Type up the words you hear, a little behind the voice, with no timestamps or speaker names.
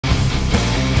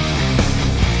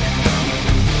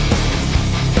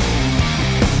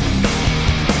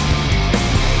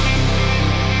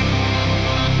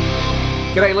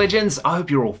G'day legends, I hope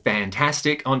you're all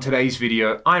fantastic. On today's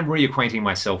video, I'm reacquainting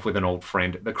myself with an old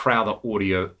friend, the Crowther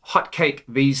Audio Hotcake.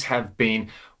 These have been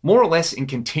more or less in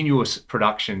continuous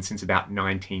production since about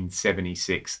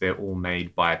 1976. They're all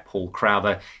made by Paul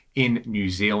Crowther in New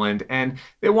Zealand, and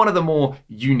they're one of the more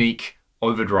unique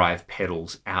overdrive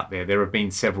pedals out there. There have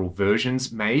been several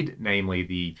versions made, namely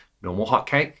the normal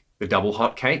hotcake, the double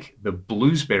hotcake, the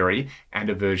bluesberry, and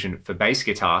a version for bass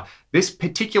guitar. This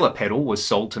particular pedal was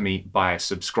sold to me by a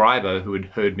subscriber who had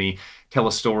heard me tell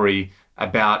a story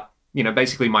about,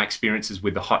 basically my experiences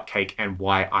with the hotcake and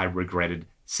why I regretted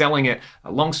selling it.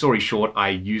 Long story short, I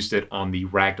used it on the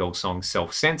Ragdoll song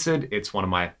Self-Censored. It's one of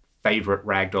my favorite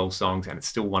Ragdoll songs, and it's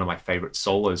still one of my favorite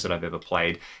solos that I've ever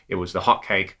played. It was the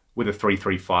hotcake with a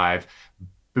 335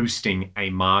 boosting a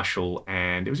Marshall,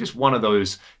 and it was just one of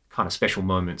those kind of special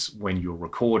moments when you're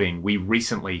recording. We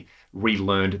recently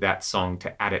relearned that song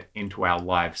to add it into our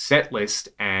live set list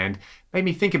and made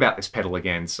me think about this pedal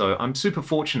again. So I'm super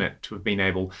fortunate to have been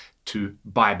able to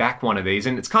buy back one of these,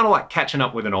 and it's kind of like catching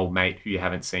up with an old mate who you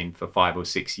haven't seen for 5 or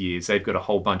 6 years. They've got a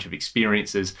whole bunch of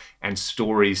experiences and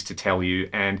stories to tell you,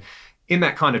 and in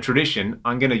that kind of tradition,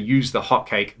 I'm going to use the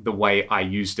hotcake the way I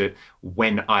used it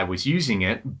when I was using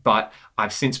it, but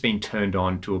I've since been turned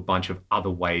on to a bunch of other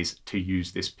ways to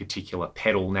use this particular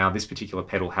pedal. Now, this particular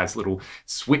pedal has little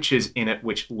switches in it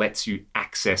which lets you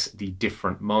access the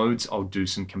different modes. I'll do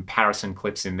some comparison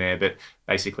clips in there, but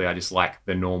basically I just like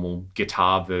the normal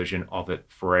guitar version of it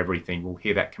for everything. We'll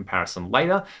hear that comparison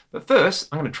later, but first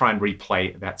I'm going to try and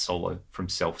replay that solo from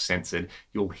Self-Censored.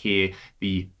 You'll hear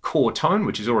the core tone,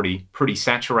 which is already pretty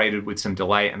saturated with some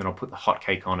delay, and then I'll put the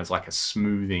hotcake on as like a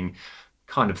smoothing,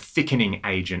 kind of thickening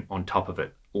agent on top of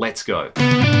it. Let's go.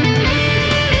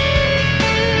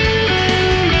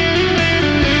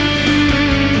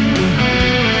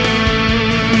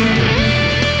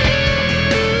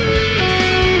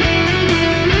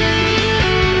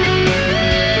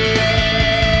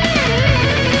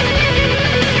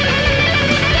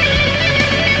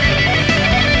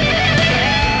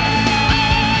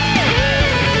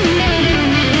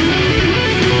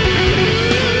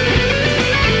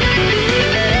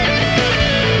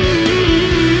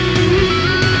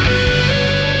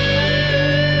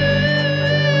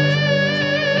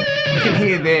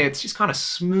 There, it's just kind of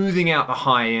smoothing out the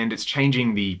high end. It's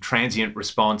changing the transient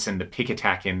response and the pick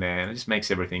attack in there, and it just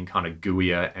makes everything kind of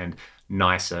gooier and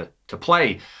nicer to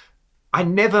play. I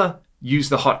never used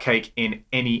the hotcake in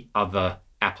any other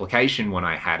application when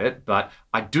I had it, but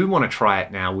I do want to try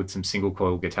it now with some single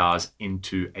coil guitars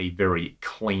into a very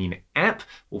clean amp.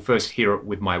 We'll first hear it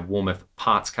with my Warmoth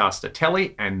Partscaster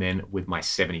Telly, and then with my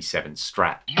 77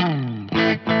 Strat.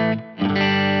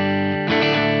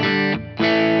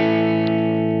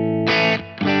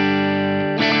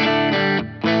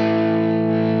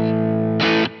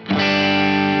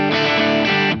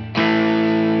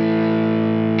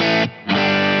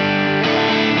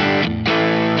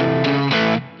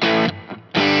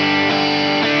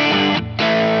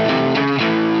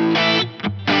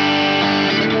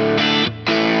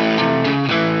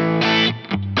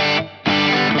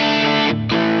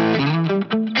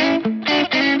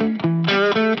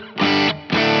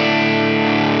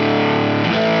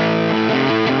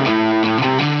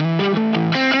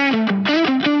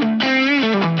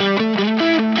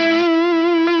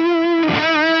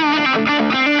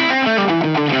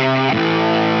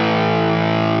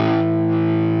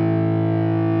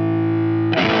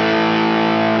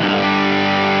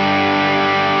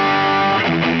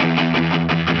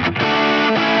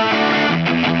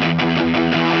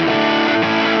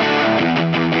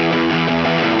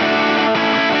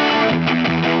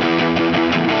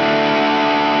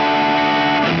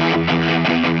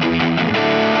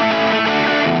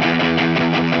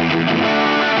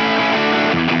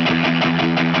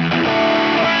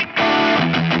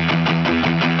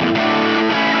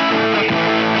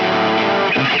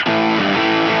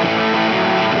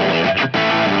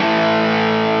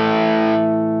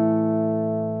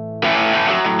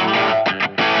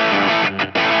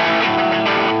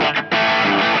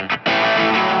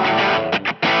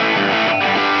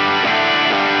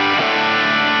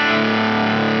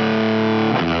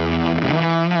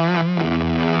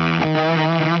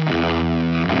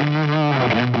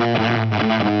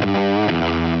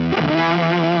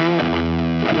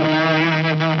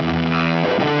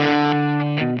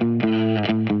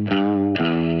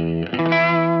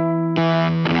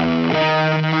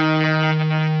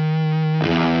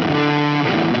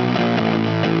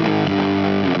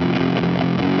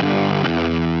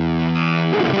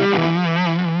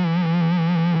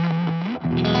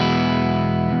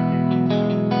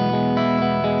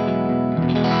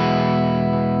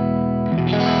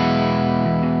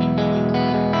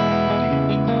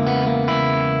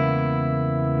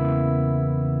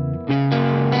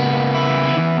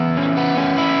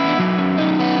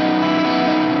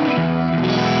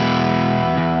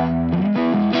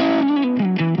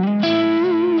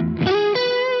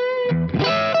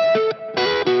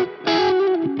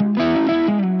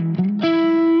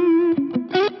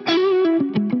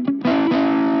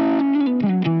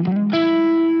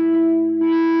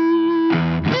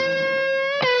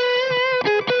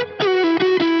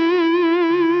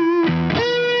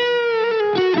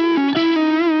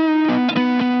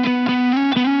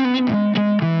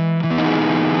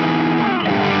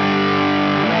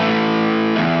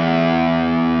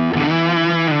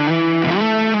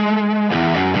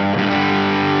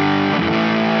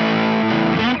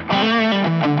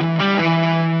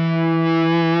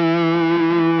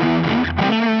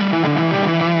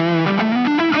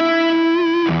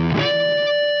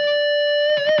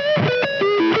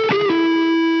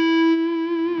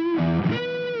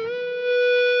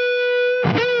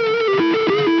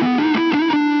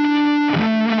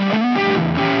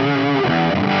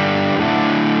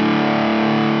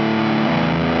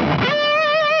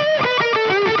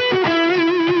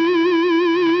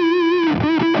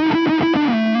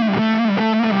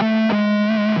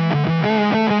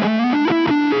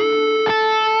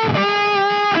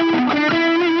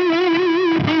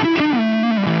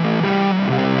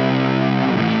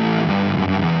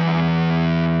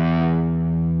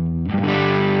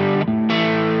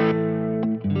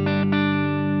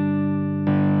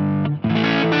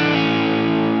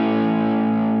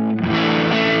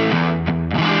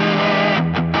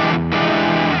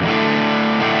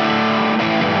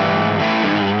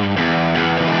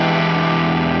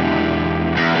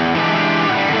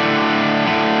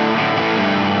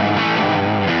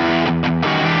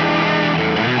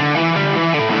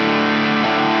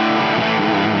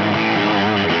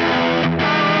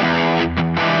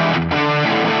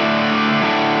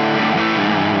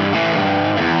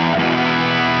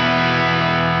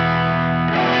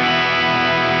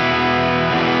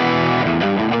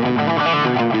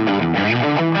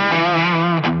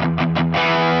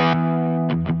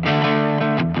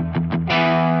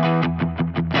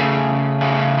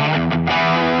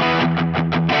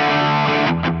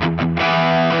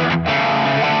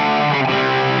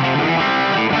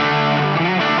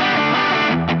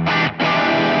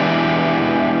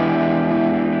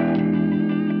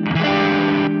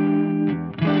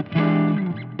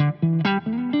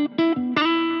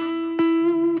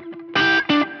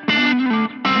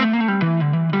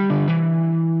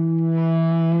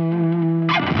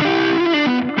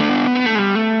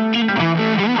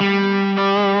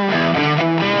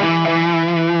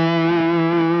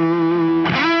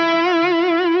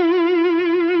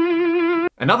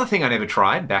 Another thing I never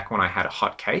tried back when I had a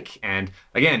hot cake, and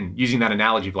again, using that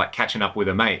analogy of like catching up with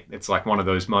a mate, it's like one of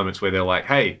those moments where they're like,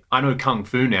 hey, I know Kung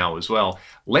Fu now as well.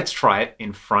 Let's try it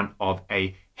in front of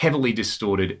a heavily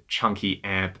distorted, chunky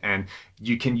amp, and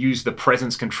you can use the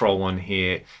presence control on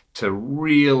here to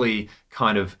really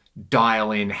kind of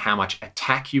dial in how much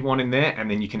attack you want in there,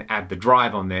 and then you can add the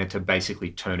drive on there to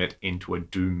basically turn it into a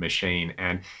doom machine,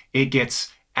 and it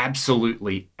gets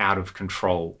absolutely out of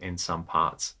control in some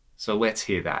parts. So let's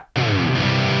hear that.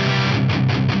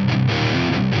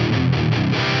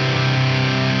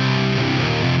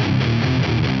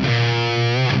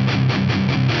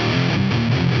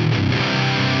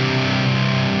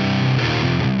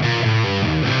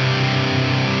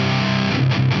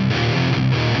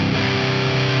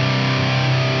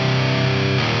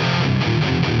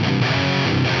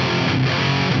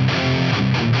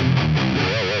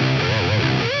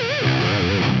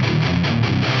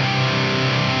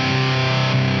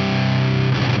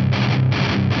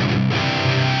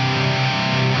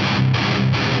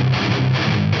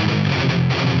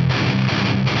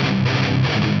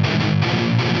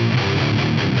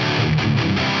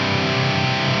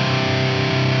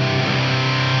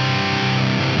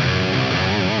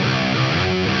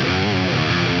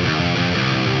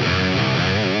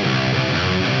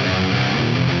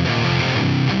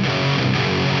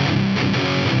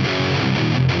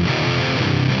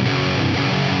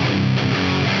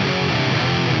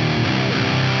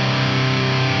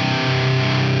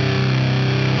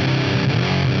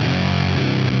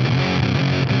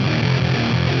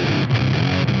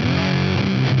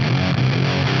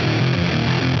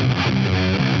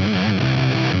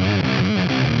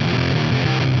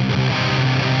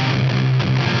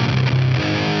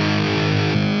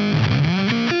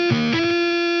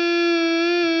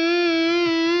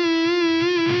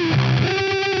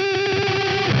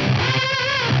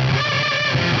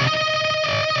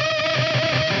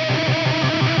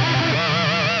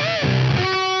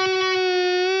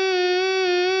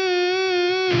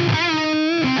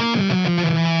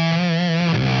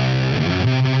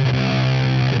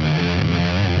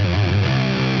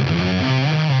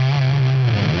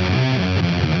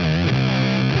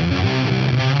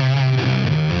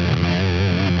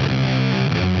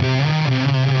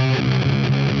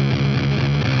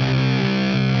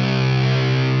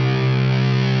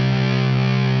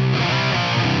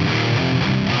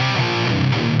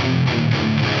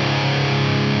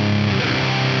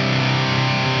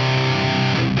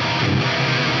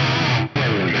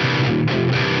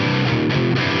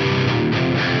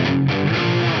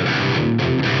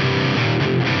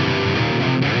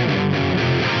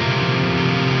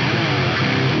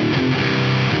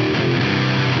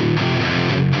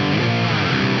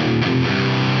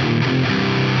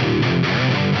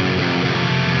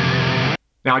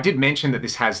 Now, I did mention that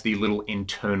this has the little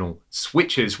internal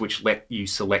switches which let you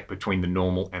select between the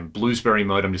normal and bluesberry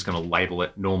mode. I'm just going to label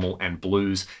it normal and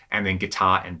blues, and then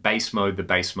guitar and bass mode. The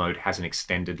bass mode has an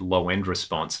extended low end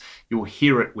response. You'll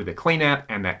hear it with a clean amp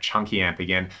and that chunky amp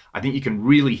again. I think you can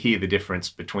really hear the difference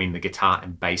between the guitar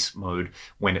and bass mode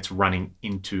when it's running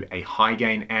into a high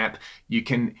gain amp. You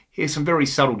can hear some very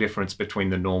subtle difference between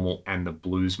the normal and the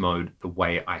blues mode, the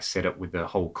way I set it with the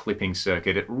whole clipping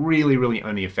circuit. It really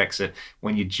only affects it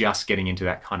when you're just getting into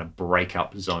that kind of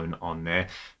breakup zone on there.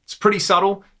 It's pretty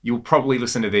subtle. You'll probably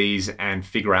listen to these and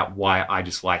figure out why I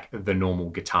just like the normal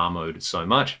guitar mode so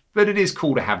much, but it is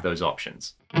cool to have those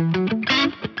options.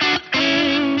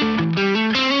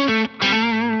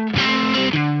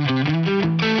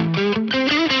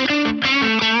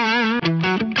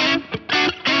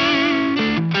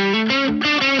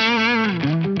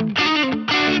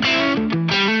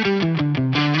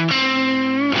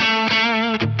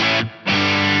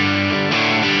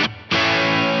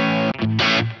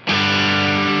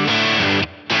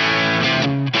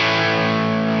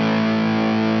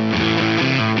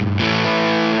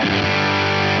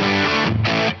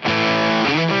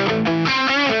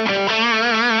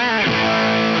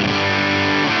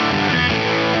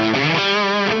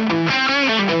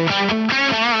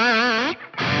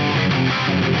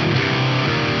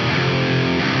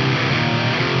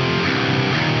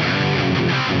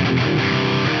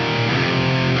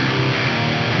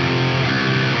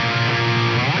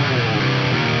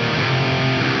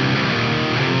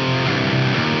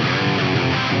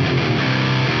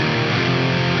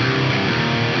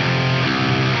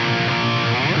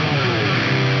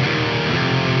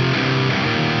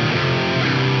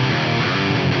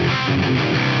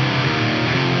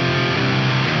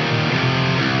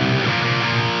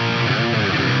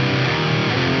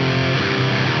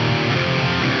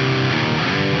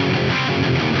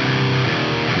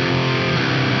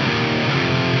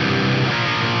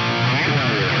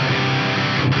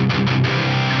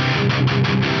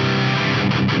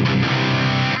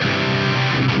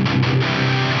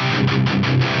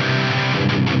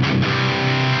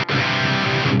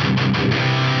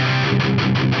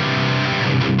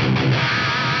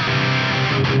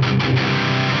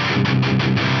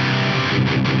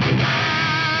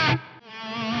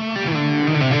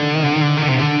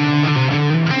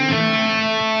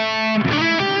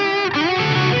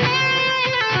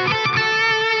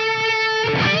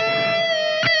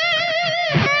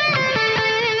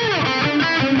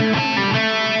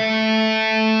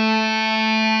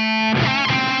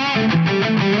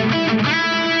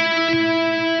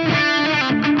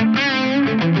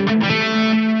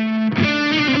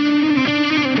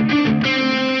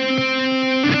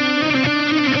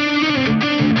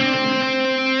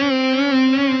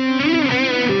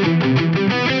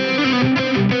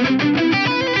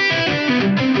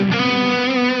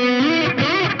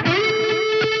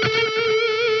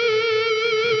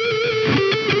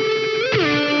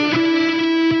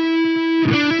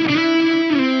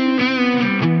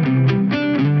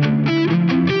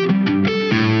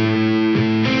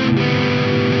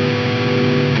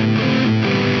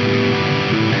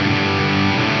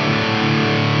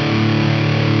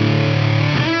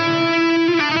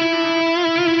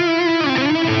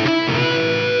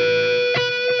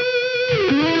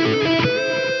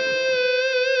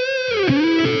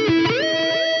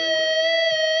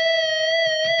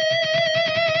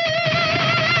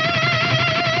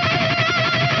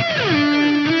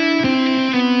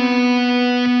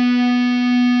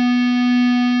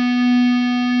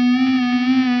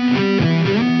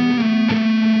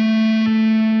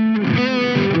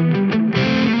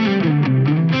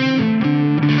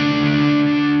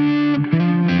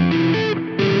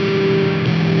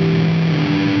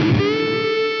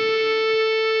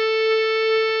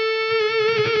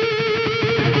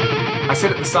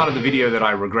 the start of the video that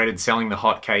I regretted selling the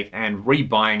hotcake, and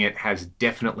rebuying it has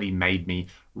definitely made me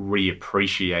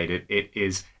reappreciate it. It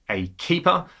is a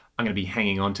keeper. I'm going to be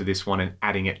hanging on to this one and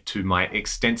adding it to my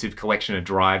extensive collection of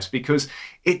drives because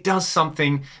it does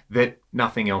something that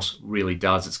nothing else really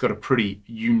does. It's got a pretty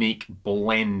unique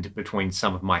blend between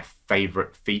some of my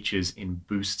favorite features in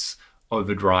boosts,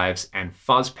 overdrives, and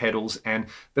fuzz pedals, and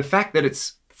the fact that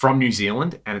it's from New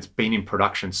Zealand and it's been in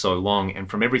production so long, and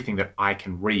from everything that I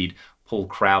can read, Paul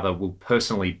Crowther will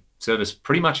personally service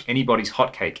pretty much anybody's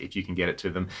hotcake if you can get it to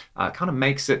them. Kind of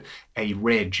makes it a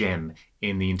rare gem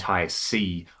in the entire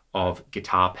sea of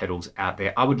guitar pedals out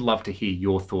there. I would love to hear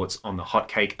your thoughts on the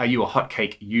hotcake. Are you a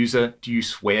hotcake user? Do you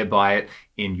swear by it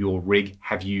in your rig?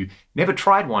 Have you never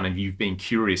tried one and you've been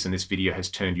curious and this video has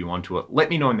turned you onto it? Let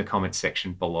me know in the comments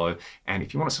section below. And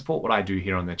if you want to support what I do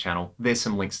here on the channel, there's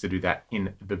some links to do that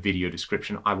in the video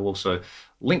description. I will also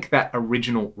link that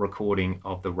original recording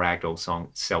of the Ragdoll song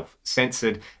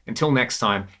Self-Censored. Until next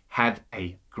time, have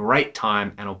a great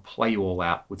time, and I'll play you all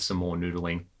out with some more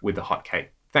noodling with the hotcake.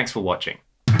 Thanks for watching.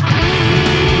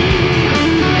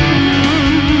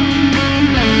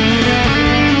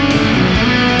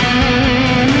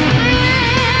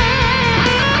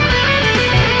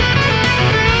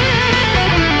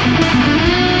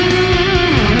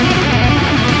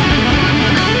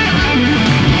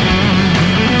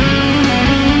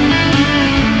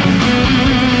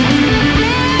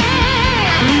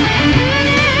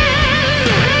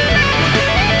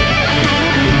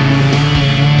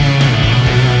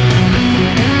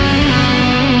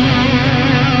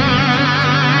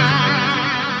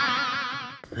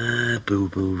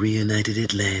 Bobo reunited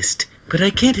at last, but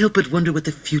I can't help but wonder what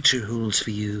the future holds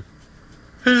for you.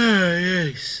 Ah,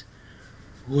 yes.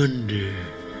 Wonder.